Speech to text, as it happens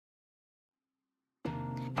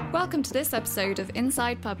Welcome to this episode of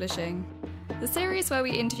Inside Publishing, the series where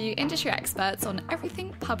we interview industry experts on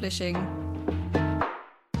everything publishing.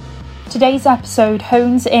 Today's episode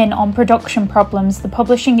hones in on production problems the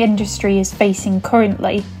publishing industry is facing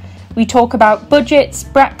currently. We talk about budgets,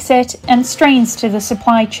 Brexit, and strains to the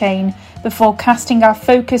supply chain before casting our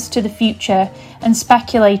focus to the future and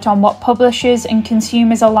speculate on what publishers and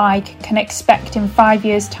consumers alike can expect in 5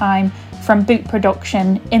 years' time from book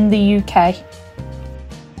production in the UK.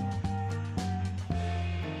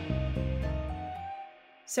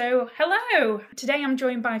 So, hello! Today I'm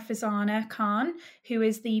joined by Farzana Khan, who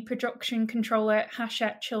is the production controller at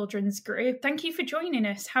Hachette Children's Group. Thank you for joining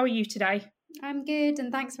us. How are you today? I'm good, and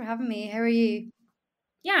thanks for having me. How are you?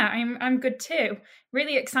 Yeah, I'm good too.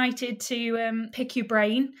 Really excited to pick your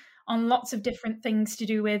brain on lots of different things to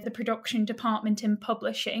do with the production department in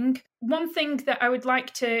publishing. One thing that I would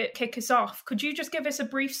like to kick us off, could you just give us a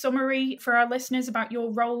brief summary for our listeners about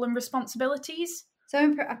your role and responsibilities? So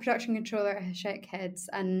I'm a production controller at Hachette Kids,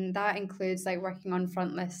 and that includes working on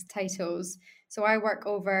front list titles. So I work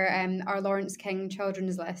over our Lawrence King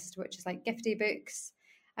children's list, which is Gifty books.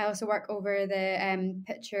 I also work over the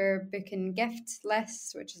picture book and gift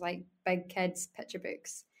list, which is big kids picture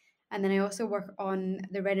books. And then I also work on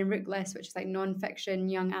the Red and Rook list, which is non-fiction,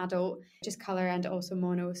 young adult, just colour and also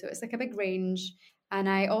mono. So it's a big range. And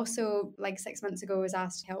I also, 6 months ago, was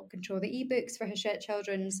asked to help control the ebooks for Hachette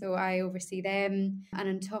Children, so I oversee them. And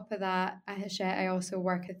on top of that, at Hachette, I also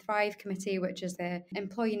work at Thrive Committee, which is the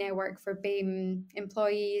employee network for BAME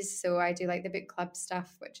employees. So I do the book club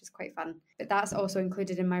stuff, which is quite fun. But that's also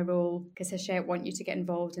included in my role because Hachette want you to get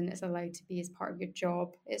involved and it's allowed to be as part of your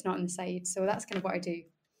job. It's not on the side. So that's kind of what I do.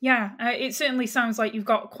 Yeah, it certainly sounds like you've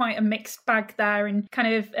got quite a mixed bag there and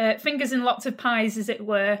kind of fingers in lots of pies, as it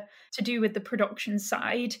were, to do with the production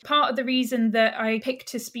side. Part of the reason that I picked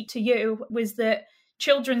to speak to you was that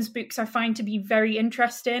children's books I find to be very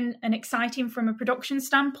interesting and exciting from a production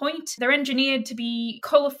standpoint. They're engineered to be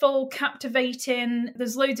colourful, captivating.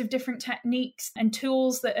 There's loads of different techniques and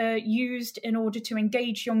tools that are used in order to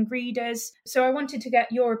engage young readers. So I wanted to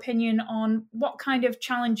get your opinion on what kind of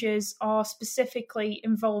challenges are specifically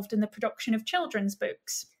involved in the production of children's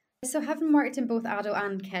books. So having worked in both adult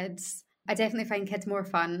and kids, I definitely find kids more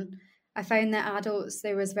fun. I found that adults,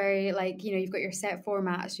 there was very you've got your set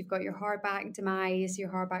formats, you've got your hardback Demise, your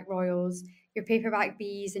hardback Royals, your paperback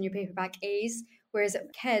Bs and your paperback As, whereas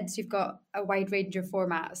at kids, you've got a wide range of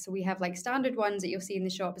formats. So we have standard ones that you'll see in the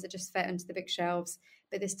shops that just fit into the bookshelves,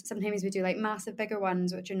 but sometimes we do massive bigger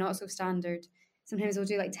ones, which are not so standard. Sometimes we'll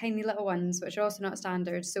do tiny little ones, which are also not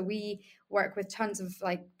standard. So we work with tons of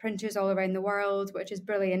printers all around the world, which is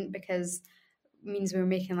brilliant because means we're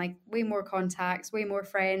making way more contacts, way more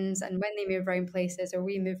friends, and when they move around places or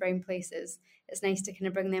we move around places, it's nice to kind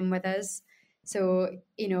of bring them with us. So,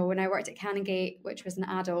 when I worked at Canongate, which was an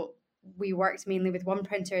adult, we worked mainly with one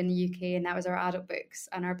printer in the UK, and that was our adult books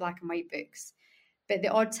and our black and white books. But the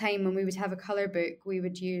odd time when we would have a colour book, we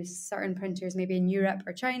would use certain printers maybe in Europe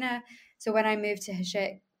or China. So when I moved to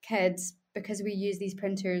Hachette Kids, because we use these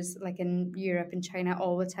printers in Europe and China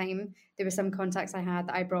all the time, there were some contacts I had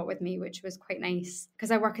that I brought with me, which was quite nice.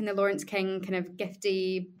 Because I work in the Lawrence King kind of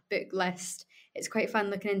gifty book list, it's quite fun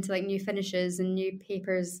looking into new finishes and new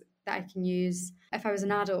papers that I can use. If I was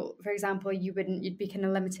an adult, for example, you'd be kind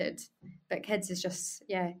of limited. But kids is just,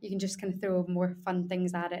 you can just kind of throw more fun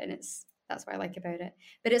things at it, and that's what I like about it.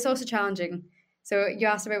 But it's also challenging. So you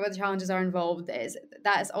asked about what the challenges are involved.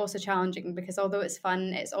 That is also challenging because although it's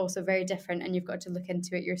fun, it's also very different and you've got to look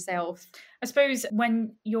into it yourself. I suppose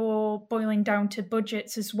when you're boiling down to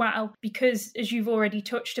budgets as well, because as you've already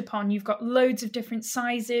touched upon, you've got loads of different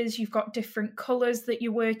sizes, you've got different colours that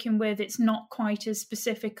you're working with. It's not quite as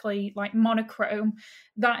specifically monochrome.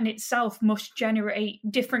 That in itself must generate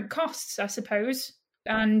different costs, I suppose,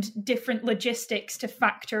 and different logistics to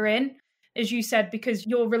factor in. As you said, because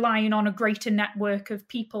you're relying on a greater network of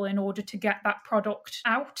people in order to get that product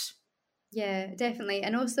out. Yeah, definitely.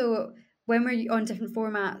 And also, when we're on different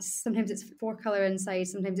formats, sometimes it's 4-colour inside,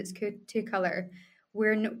 sometimes it's 2-colour.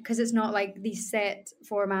 Because it's not these set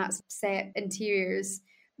formats, set interiors.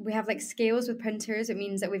 We have scales with printers. It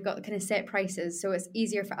means that we've got kind of set prices. So it's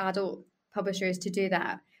easier for adult publishers to do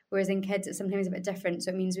that. Whereas in kids, it's sometimes a bit different.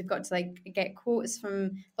 So it means we've got to get quotes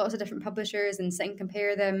from lots of different publishers and sit and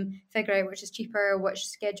compare them, figure out which is cheaper, which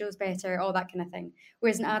schedule's better, all that kind of thing.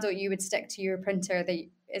 Whereas an adult, you would stick to your printer that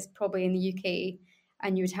is probably in the UK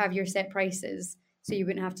and you would have your set prices. So you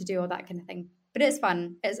wouldn't have to do all that kind of thing. But it's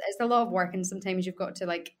fun. It's a lot of work and sometimes you've got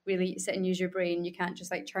to really sit and use your brain. You can't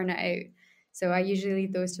just churn it out. So I usually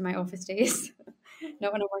leave those to my office days,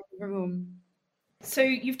 not when I'm working from home. So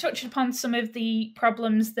you've touched upon some of the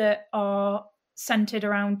problems that are centered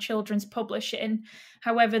around children's publishing.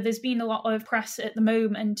 However, there's been a lot of press at the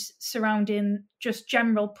moment surrounding just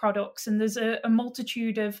general products, and there's a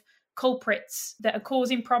multitude of culprits that are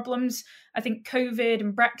causing problems. I think COVID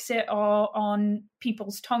and Brexit are on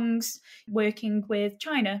people's tongues, working with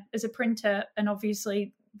China as a printer, and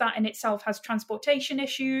obviously that in itself has transportation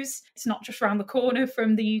issues. It's not just around the corner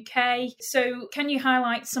from the UK. So can you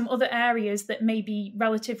highlight some other areas that may be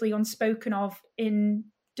relatively unspoken of in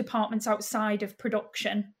departments outside of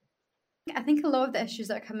production? I think a lot of the issues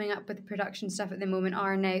that are coming up with the production stuff at the moment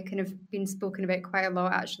are now kind of being spoken about quite a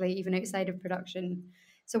lot, actually, even outside of production.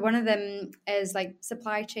 So one of them is like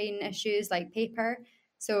supply chain issues like paper.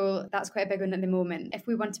 So that's quite a big one at the moment. If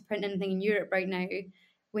we want to print anything in Europe right now,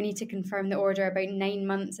 we need to confirm the order about 9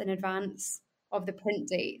 months in advance of the print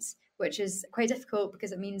date, which is quite difficult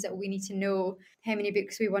because it means that we need to know how many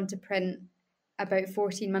books we want to print about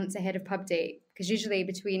 14 months ahead of pub date, because usually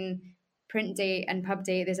between print date and pub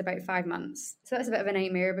date there's about 5 months. So that's a bit of a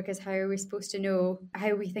nightmare, because how are we supposed to know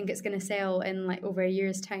how we think it's going to sell in like over a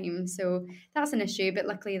year's time? So that's an issue, but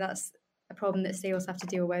luckily that's a problem that sales have to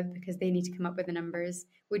deal with because they need to come up with the numbers.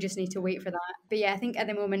 We just need to wait for that. But yeah, I think at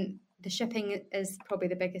the moment the shipping is probably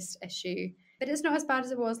the biggest issue. But it's not as bad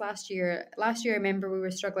as it was last year. Last year, I remember we were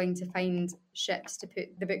struggling to find ships to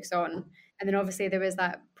put the books on. And then obviously there was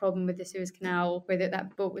that problem with the Suez Canal where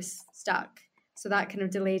that boat was stuck. So that kind of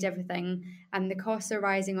delayed everything. And the costs are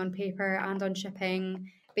rising on paper and on shipping.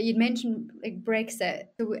 But you'd mentioned like Brexit.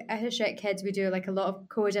 So at Hachette Kids, we do like a lot of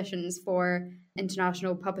co-editions for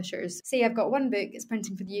international publishers. Say I've got one book, it's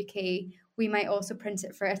printing for the UK. We might also print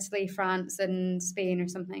it for Italy, France, and Spain or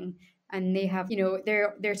something. And they have,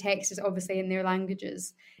 their text is obviously in their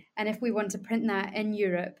languages. And if we want to print that in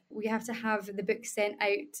Europe, we have to have the book sent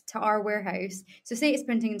out to our warehouse. So say it's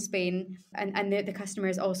printing in Spain and the customer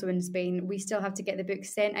is also in Spain, we still have to get the book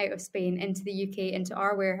sent out of Spain into the UK, into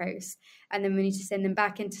our warehouse. And then we need to send them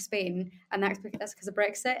back into Spain. And that's because of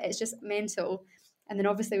Brexit. It's just mental. And then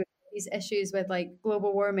obviously with these issues with like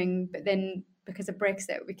global warming, but then because of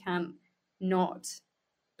Brexit, we can't not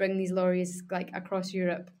bring these lorries like across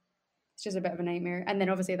Europe. It's just a bit of a nightmare. And then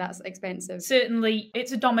obviously that's expensive. Certainly,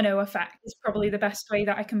 it's a domino effect is probably the best way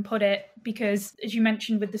that I can put it, because as you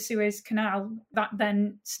mentioned with the Suez Canal, that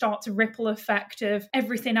then starts a ripple effect of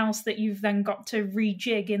everything else that you've then got to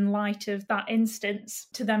rejig in light of that instance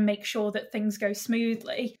to then make sure that things go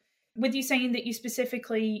smoothly. With you saying that you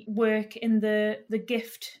specifically work in the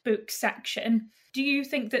gift book section, do you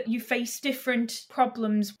think that you face different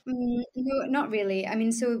problems? No, not really. I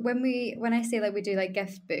mean, so when I say like we do like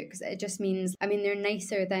gift books, it just means, I mean, they're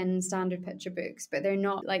nicer than standard picture books, but they're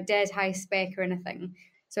not like dead high spec or anything.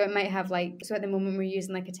 So it might have so at the moment we're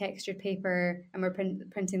using like a textured paper and we're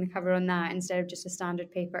printing the cover on that instead of just a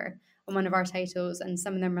standard paper on one of our titles. And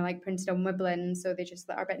some of them are like printed on Wiblin, so they just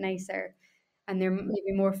are a bit nicer. And they're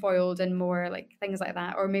maybe more foiled and more like things like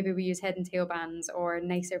that. Or maybe we use head and tail bands or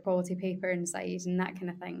nicer quality paper inside and that kind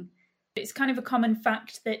of thing. It's kind of a common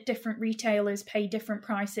fact that different retailers pay different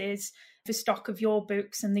prices for stock of your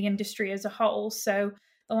books and the industry as a whole. So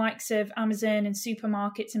the likes of Amazon and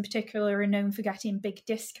supermarkets in particular are known for getting big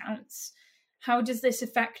discounts. How does this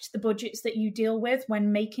affect the budgets that you deal with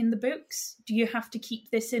when making the books? Do you have to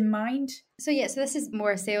keep this in mind? So this is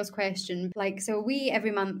more a sales question. So we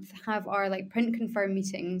every month have our print confirm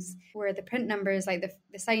meetings where the print numbers, the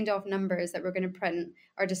signed off numbers that we're going to print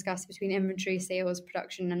are discussed between inventory, sales,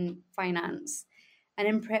 production and finance. And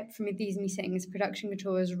in prep for these meetings, production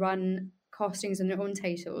controllers run costings on their own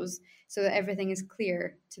titles so that everything is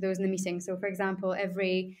clear to those in the meeting. So for example,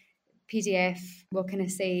 every PDF will kind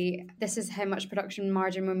of say, this is how much production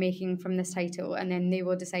margin we're making from this title, and then they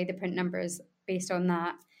will decide the print numbers based on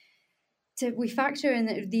that. We factor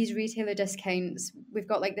in these retailer discounts. We've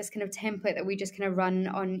got this kind of template that we just kind of run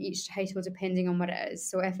on each title depending on what it is.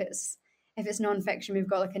 So if it's non-fiction, we've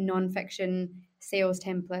got a non-fiction sales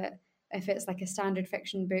template. If it's a standard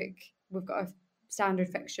fiction book, we've got a standard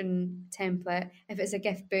fiction template. If it's a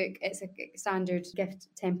gift book, it's a standard gift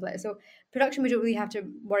template. So production, we don't really have to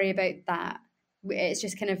worry about that. It's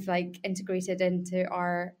just kind of integrated into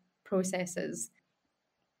our processes.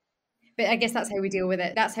 But I guess that's how we deal with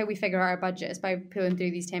it. That's how we figure out our budgets, by pulling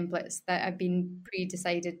through these templates that have been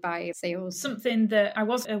pre-decided by sales. Something that I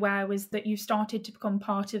was aware was that you started to become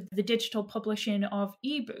part of the digital publishing of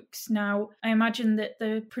ebooks. Now, I imagine that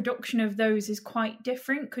the production of those is quite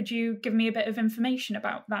different. Could you give me a bit of information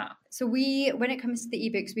about that? So when it comes to the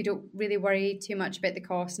ebooks, we don't really worry too much about the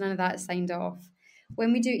cost. None of that is signed off.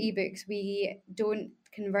 When we do ebooks, we don't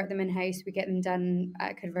convert them in-house. We get them done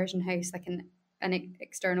at a conversion house, an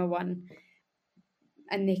external one.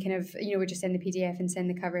 and they kind of, we just send the PDF and send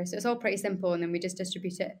the cover. So it's all pretty simple, and then we just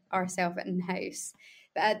distribute it ourselves in-house.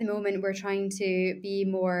 But at the moment, we're trying to be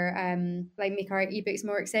more, make our ebooks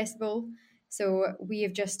more accessible. So we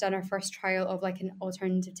have just done our first trial of like an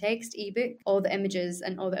alternative text ebook, all the images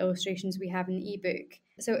and all the illustrations we have in the ebook.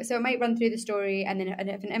 So it might run through the story, and then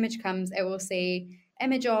if an image comes, it will say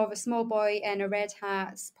image of a small boy in a red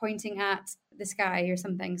hat pointing at the sky or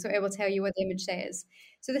something. So it will tell you what the image says.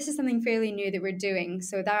 So this is something fairly new that we're doing.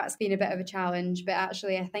 So that's been a bit of a challenge, but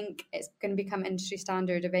actually I think it's going to become industry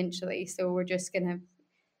standard eventually. So we're just going to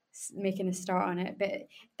making a start on it. But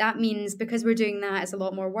that means because we're doing that, it's a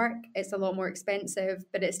lot more work, it's a lot more expensive,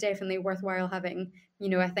 but it's definitely worthwhile having.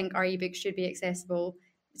 I think our ebooks should be accessible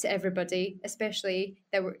to everybody, especially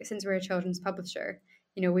since we're a children's publisher.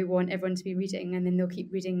 We want everyone to be reading, and then they'll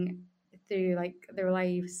keep reading through like their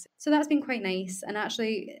lives. So that's been quite nice. And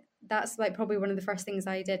actually that's like probably one of the first things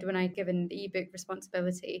I did when I'd given the ebook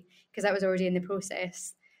responsibility, because that was already in the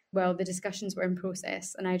process. Well, the discussions were in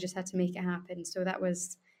process and I just had to make it happen. So that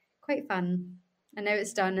was quite fun. And now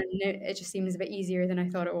it's done, and it just seems a bit easier than I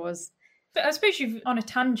thought it was. But I suppose on a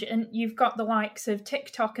tangent, you've got the likes of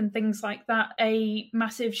TikTok and things like that, a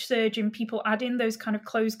massive surge in people adding those kind of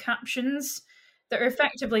closed captions that are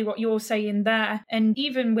effectively what you're saying there. And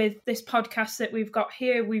even with this podcast that we've got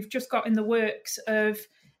here, we've just got in the works of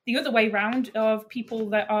the other way round, of people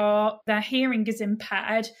that their hearing is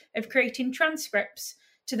impaired, of creating transcripts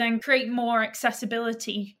to then create more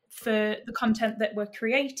accessibility for the content that we're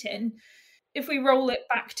creating. If we roll it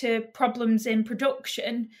back to problems in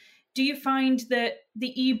production, do you find that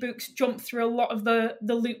the ebooks jump through a lot of the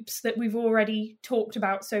loops that we've already talked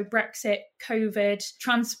about? So Brexit, COVID,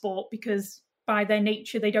 transport, because by their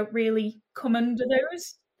nature, they don't really come under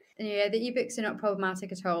those? Yeah, the ebooks are not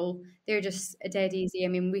problematic at all. They're just dead easy. I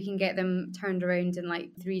mean, we can get them turned around in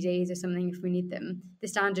like 3 days or something if we need them. The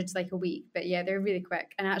standard's like a week, but yeah, they're really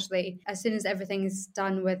quick. And actually, as soon as everything's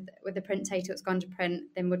done with the print title, it's gone to print,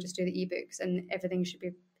 then we'll just do the ebooks and everything should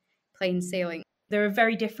be plain sailing. They're a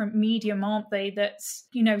very different medium, aren't they? That's,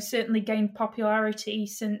 certainly gained popularity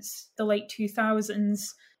since the late 2000s.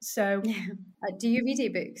 So, yeah. Do you read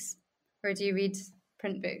ebooks or do you read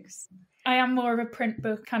print books? I am more of a print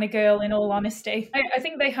book kind of girl, in all honesty. I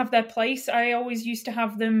think they have their place. I always used to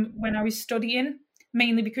have them when I was studying,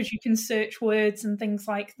 mainly because you can search words and things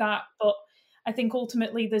like that. But I think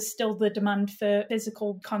ultimately there's still the demand for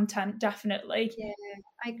physical content, definitely. Yeah,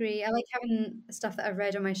 I agree. I like having stuff that I've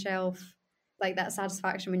read on my shelf, like that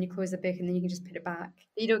satisfaction when you close the book and then you can just put it back.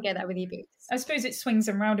 You don't get that with ebooks. I suppose it swings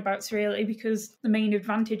and roundabouts really, because the main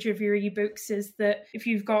advantage of your ebooks is that if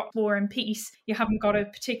you've got War and Peace, you haven't got to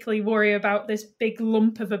particularly worry about this big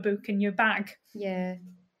lump of a book in your bag. Yeah,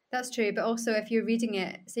 that's true. But also if you're reading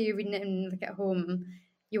it, say you're reading it at home,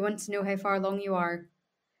 you want to know how far along you are.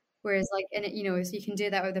 Whereas like in it, so you can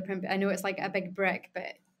do that with the print. I know it's like a big brick,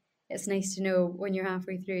 but it's nice to know when you're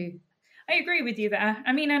halfway through. I agree with you there.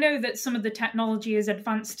 I mean, I know that some of the technology is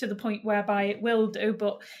advanced to the point whereby it will do,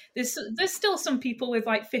 but there's still some people with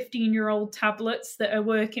like 15-year-old tablets that are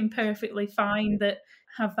working perfectly fine that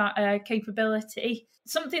have that capability.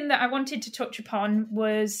 Something that I wanted to touch upon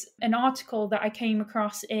was an article that I came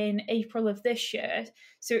across in April of this year.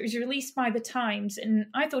 So it was released by The Times, and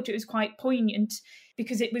I thought it was quite poignant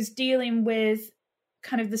because it was dealing with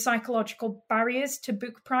kind of the psychological barriers to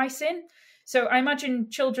book pricing. So I imagine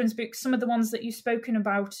children's books, some of the ones that you've spoken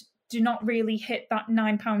about, do not really hit that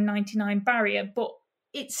 £9.99 barrier, but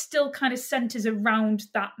it still kind of centres around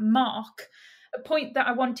that mark. A point that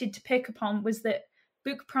I wanted to pick up on was that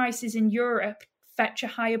book prices in Europe fetch a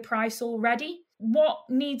higher price already. What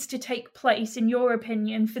needs to take place, in your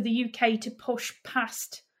opinion, for the UK to push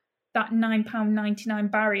past that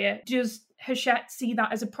 £9.99 barrier? Does Hachette see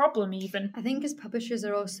that as a problem even? I think because publishers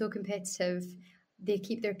are all so competitive, they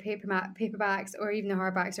keep their paperbacks or even the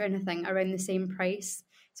hardbacks or anything around the same price.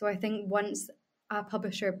 So I think once a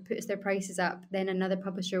publisher puts their prices up, then another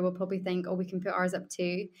publisher will probably think, oh, we can put ours up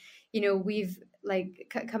too. We've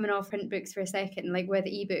like coming off print books for a second, like with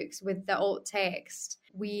ebooks, with the alt text,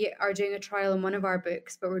 we are doing a trial on one of our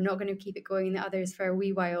books, but we're not going to keep it going in the others for a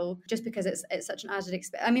wee while, just because it's such an added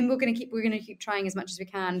expense. I mean, we're going to keep trying as much as we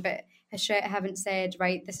can, but Hachette haven't said,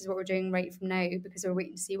 right, this is what we're doing right from now, because we're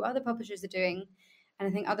waiting to see what other publishers are doing. And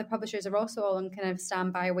I think other publishers are also all on kind of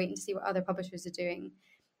standby, waiting to see what other publishers are doing.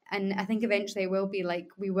 And I think eventually it will be like,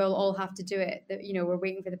 we will all have to do it. That, we're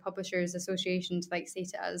waiting for the Publishers Association to like say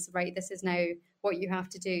to us, right, this is now what you have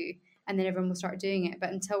to do. And then everyone will start doing it. But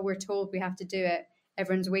until we're told we have to do it,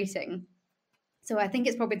 everyone's waiting. So I think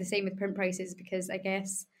it's probably the same with print prices, because I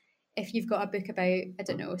guess if you've got a book about, I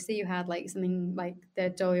don't know, say you had like something like the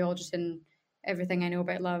Dolly Alderton Everything I Know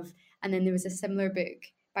About Love. And then there was a similar book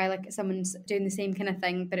by like someone's doing the same kind of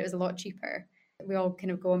thing, but it was a lot cheaper. We all kind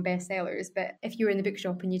of go on bestsellers, but if you were in the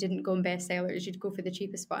bookshop and you didn't go on bestsellers, you'd go for the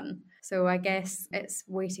cheapest one. So I guess it's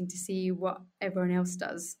waiting to see what everyone else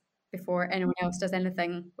does before anyone else does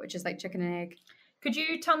anything, which is like chicken and egg. Could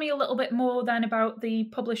you tell me a little bit more then about the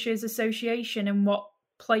Publishers Association and what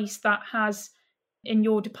place that has in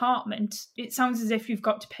your department? It sounds as if you've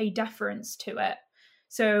got to pay deference to it.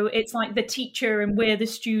 So it's like the teacher and we're the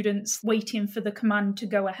students waiting for the command to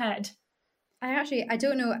go ahead. I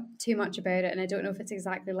don't know too much about it, and I don't know if it's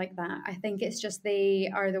exactly like that. I think it's just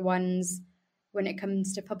they are the ones, when it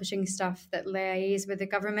comes to publishing stuff, that liaise with the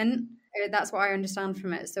government. That's what I understand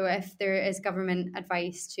from it. So if there is government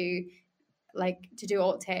advice to do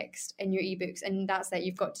alt text in your ebooks, and that's that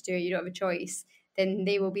you've got to do it, you don't have a choice, then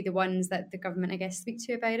they will be the ones that the government, I guess, speak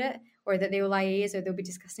to about it, or that they will liaise, or they'll be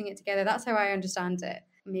discussing it together. That's how I understand it.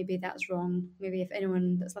 Maybe that's wrong. Maybe if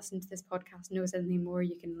anyone that's listening to this podcast knows anything more,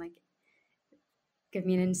 you can give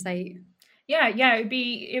me an insight. Yeah,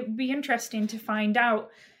 it would be interesting to find out,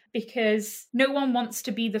 because no one wants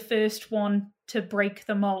to be the first one to break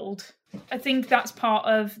the mold. I think that's part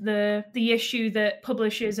of the issue that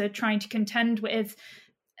publishers are trying to contend with.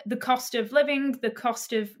 The cost of living, the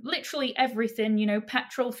cost of literally everything,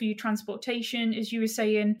 petrol for your transportation, as you were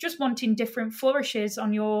saying, just wanting different flourishes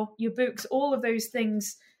on your books, all of those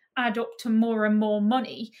things add up to more and more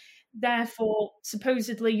money. Therefore,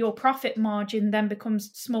 supposedly your profit margin then becomes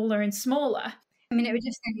smaller and smaller. I mean,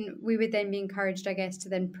 we would then be encouraged, I guess, to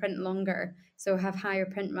then print longer, so have higher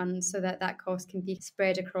print runs, so that cost can be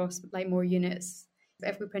spread across more units.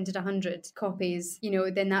 If we printed 100 copies,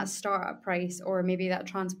 then that startup price or maybe that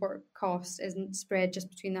transport cost isn't spread just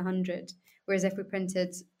between the 100. Whereas if we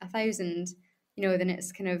printed 1,000, then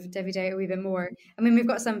it's kind of divvied out a wee bit more. I mean, we've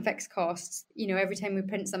got some fixed costs. Every time we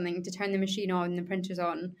print something, to turn the machine on, the printer's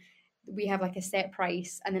on, we have a set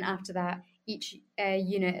price, and then after that, each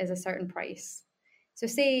unit is a certain price. So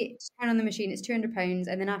say to turn on the machine, it's £200,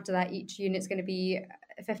 and then after that, each unit's going to be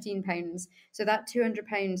 £15. So that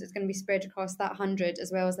 £200 is going to be spread across that 100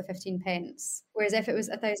 as well as the 15p. Whereas if it was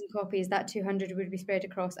 1,000 copies, that 200 would be spread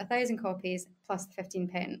across 1,000 copies plus the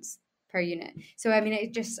 15p per unit. So I mean,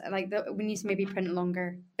 it just we need to maybe print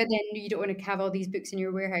longer, but then you don't want to have all these books in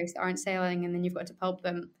your warehouse that aren't selling, and then you've got to pulp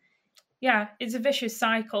them. Yeah, it's a vicious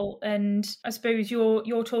cycle, and I suppose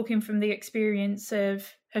you're talking from the experience of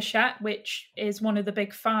Hachette, which is one of the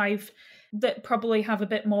big five that probably have a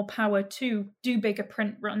bit more power to do bigger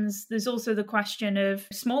print runs. There's also the question of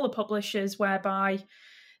smaller publishers, whereby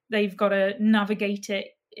they've got to navigate it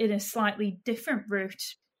in a slightly different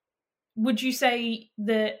route. Would you say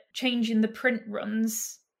that changing the print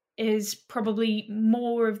runs is probably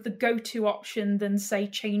more of the go-to option than, say,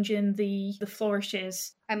 changing the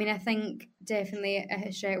flourishes? I mean, I think definitely at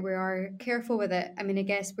Hachette we are careful with it. I mean, I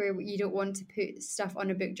guess where you don't want to put stuff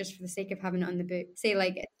on a book just for the sake of having it on the book. Say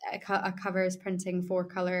a cover is printing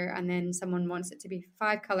 4-colour and then someone wants it to be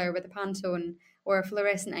 5-colour with a Pantone or a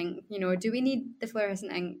fluorescent ink. Do we need the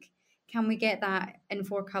fluorescent ink? Can we get that in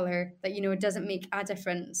 4-colour that, it doesn't make a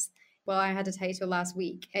difference? Well, I had a title last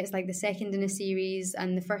week. It's the second in a series,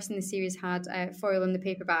 and the first in the series had foil on the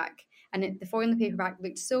paperback. And the foil on the paperback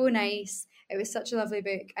looked so nice. It was such a lovely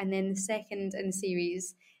book. And then the second in the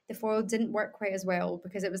series, the foil didn't work quite as well,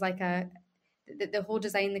 because it was the whole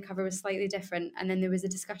design, the cover was slightly different. And then there was a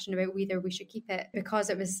discussion about whether we should keep it because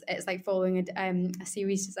it's following a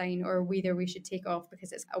series design, or whether we should take off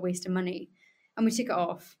because it's a waste of money. And we took it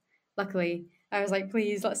off, luckily. I was like,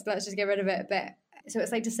 please, let's just get rid of it. But so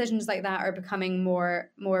it's decisions like that are becoming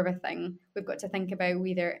more of a thing. We've got to think about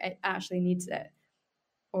whether it actually needs it,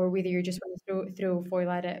 or whether you're just going to throw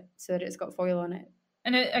foil at it so that it's got foil on it.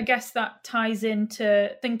 And I guess that ties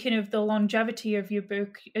into thinking of the longevity of your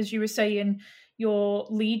book. As you were saying, your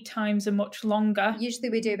lead times are much longer.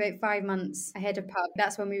 Usually we do about 5 months ahead of pub.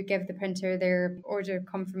 That's when we would give the printer their order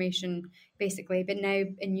confirmation, basically. But now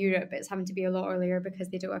in Europe, it's having to be a lot earlier because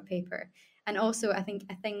they don't have paper. And also, I think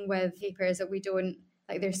a thing with paper is that we don't,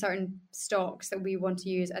 there's certain stocks that we want to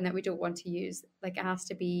use and that we don't want to use. It has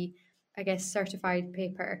to be, I guess, certified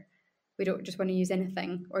paper. We don't just want to use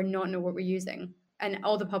anything or not know what we're using. And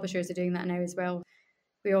all the publishers are doing that now as well.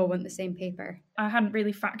 We all want the same paper. I hadn't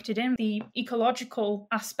really factored in the ecological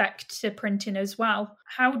aspect to printing as well.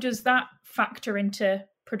 How does that factor into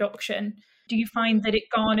production? Do you find that it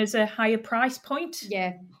garners a higher price point?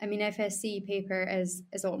 Yeah, I mean, FSC paper is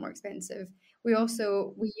a lot more expensive. We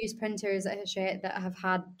use printers at Hachette that have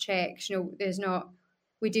had checks.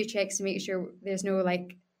 We do checks to make sure there's no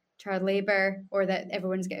child labour, or that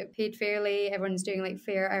everyone's getting paid fairly, everyone's doing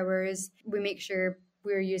fair hours. We make sure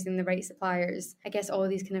we're using the right suppliers. I guess all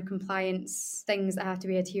these kind of compliance things that have to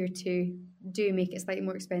be adhered to do make it slightly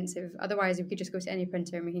more expensive. Otherwise, we could just go to any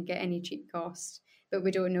printer and we can get any cheap cost, but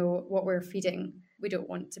we don't know what we're feeding. We don't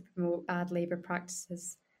want to promote bad labour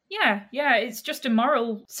practices. Yeah, it's just a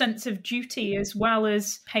moral sense of duty as well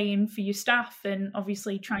as paying for your staff and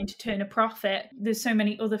obviously trying to turn a profit. There's so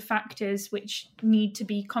many other factors which need to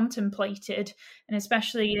be contemplated, and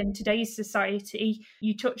especially in today's society,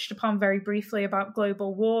 you touched upon very briefly about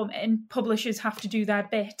global warming. Publishers have to do their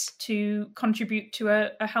bit to contribute to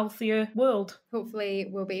a healthier world. Hopefully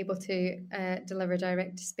we'll be able to deliver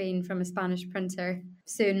direct to Spain from a Spanish printer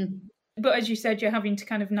soon. But as you said, you're having to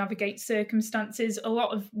kind of navigate circumstances, a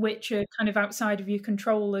lot of which are kind of outside of your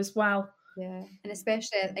control as well. Yeah, and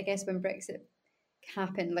especially, I guess, when Brexit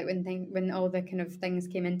happened, like when all the kind of things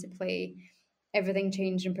came into play, everything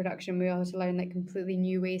changed in production. We all had to learn like completely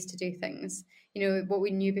new ways to do things. You know, what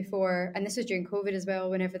we knew before, and this was during COVID as well,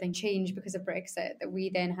 when everything changed because of Brexit, that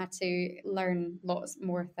we then had to learn lots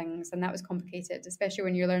more things, and that was complicated, especially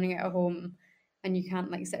when you're learning it at home and you can't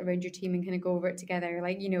like sit around your team and kind of go over it together.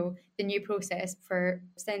 Like, you know, the new process for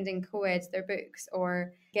sending co-eds their books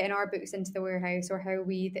or getting our books into the warehouse, or how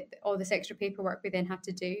all this extra paperwork we then had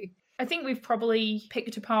to do. I think we've probably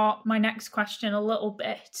picked apart my next question a little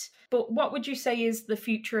bit, but what would you say is the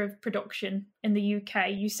future of production in the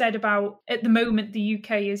UK? You said about, at the moment, the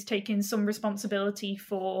UK is taking some responsibility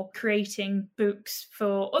for creating books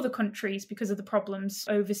for other countries because of the problems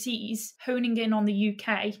overseas. Honing in on the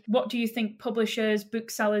UK, what do you think publishers,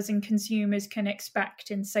 booksellers and consumers can expect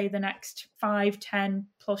in, say, the next 5, 10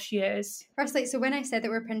 plus years? Firstly, so when I said that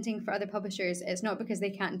we're printing for other publishers, it's not because they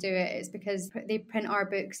can't do it, it's because they print our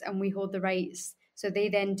books and we hold the rights. So they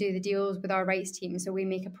then do the deals with our rights team, so we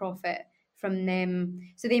make a profit from them.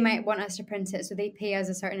 So they might want us to print it, so they pay us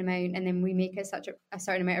a certain amount and then we make a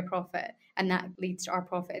certain amount of profit, and that leads to our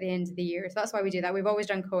profit at the end of the year. So that's why we do that. We've always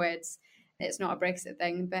done co-eds. It's not a Brexit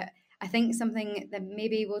thing, but I think something that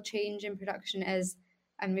maybe will change in production is,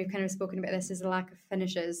 and we've kind of spoken about this, is the lack of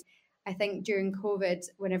finishes. I think during COVID,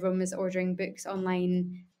 when everyone was ordering books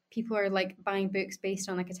online, people are like buying books based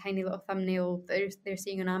on like a tiny little thumbnail that they're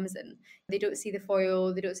seeing on Amazon. They don't see the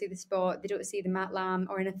foil, they don't see the spot, they don't see the matte lam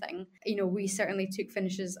or anything. You know, we certainly took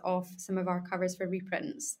finishes off some of our covers for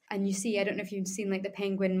reprints. And you see, I don't know if you've seen like the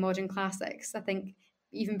Penguin Modern Classics. I think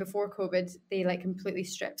even before COVID, they like completely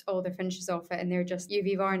stripped all their finishes off it and they're just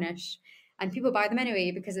UV varnish. And people buy them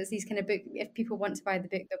anyway because it's these kind of book. If people want to buy the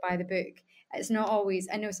book, they'll buy the book. It's not always,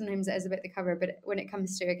 I know sometimes it is about the cover, but when it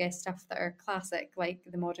comes to, I guess, stuff that are classic, like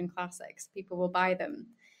the modern classics, people will buy them.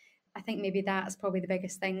 I think maybe that's probably the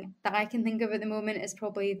biggest thing that I can think of at the moment, is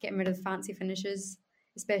probably getting rid of the fancy finishes,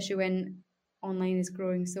 especially when online is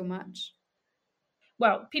growing so much.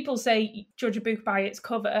 Well, people say judge a book by its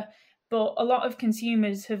cover, but a lot of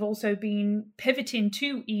consumers have also been pivoting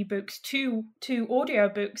to ebooks, to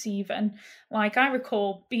audiobooks even. Like, I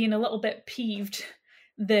recall being a little bit peeved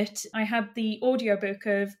that I had the audiobook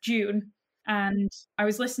of Dune and I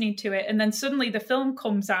was listening to it, and then suddenly the film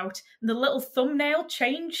comes out and the little thumbnail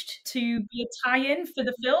changed to be a tie-in for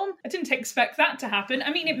the film. I didn't expect that to happen.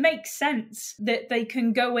 I mean, it makes sense that they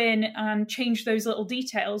can go in and change those little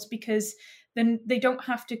details, because then they don't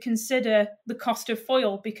have to consider the cost of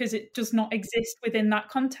foil because it does not exist within that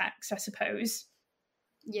context, I suppose.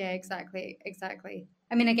 Yeah, exactly.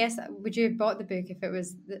 I mean, I guess, would you have bought the book if it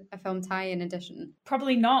was a film tie-in edition?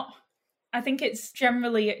 Probably not. I think it's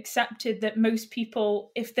generally accepted that most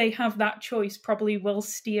people, if they have that choice, probably will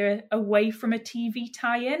steer away from a TV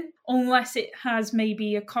tie-in, unless it has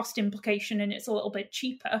maybe a cost implication and it's a little bit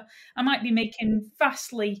cheaper. I might be making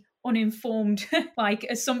vastly uninformed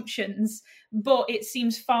assumptions, but it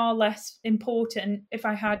seems far less important if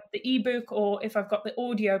I had the ebook or if I've got the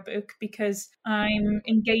audiobook, because I'm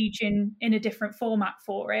engaging in a different format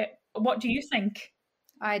for it. What do you think?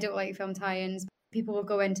 I don't like film tie-ins. People will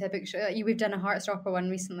go into a bookshop. We've done a Heartstopper one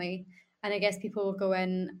recently, and I guess people will go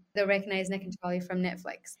in, they'll recognise Nick and Charlie from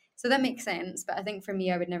Netflix. So that makes sense, but I think for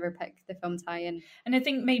me, I would never pick the film tie-in. And I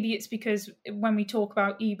think maybe it's because when we talk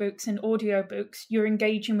about ebooks and audiobooks, you're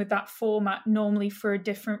engaging with that format normally for a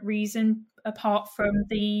different reason, apart from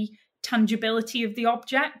the tangibility of the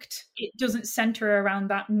object. It doesn't centre around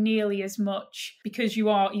that nearly as much, because you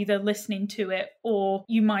are either listening to it or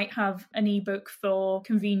you might have an ebook for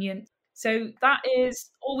convenience. So that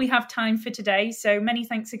is all we have time for today. So many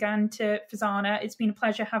thanks again to Farzana. It's been a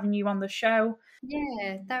pleasure having you on the show.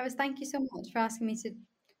 Yeah, thank you so much for asking me to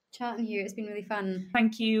chatting to you. It's been really fun.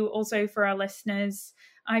 Thank you also for our listeners.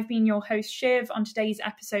 I've been your host, Shiv, on today's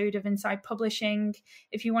episode of Inside Publishing.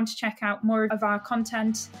 If you want to check out more of our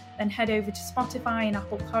content, then head over to Spotify and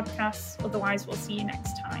Apple Podcasts. Otherwise, we'll see you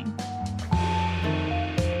next time.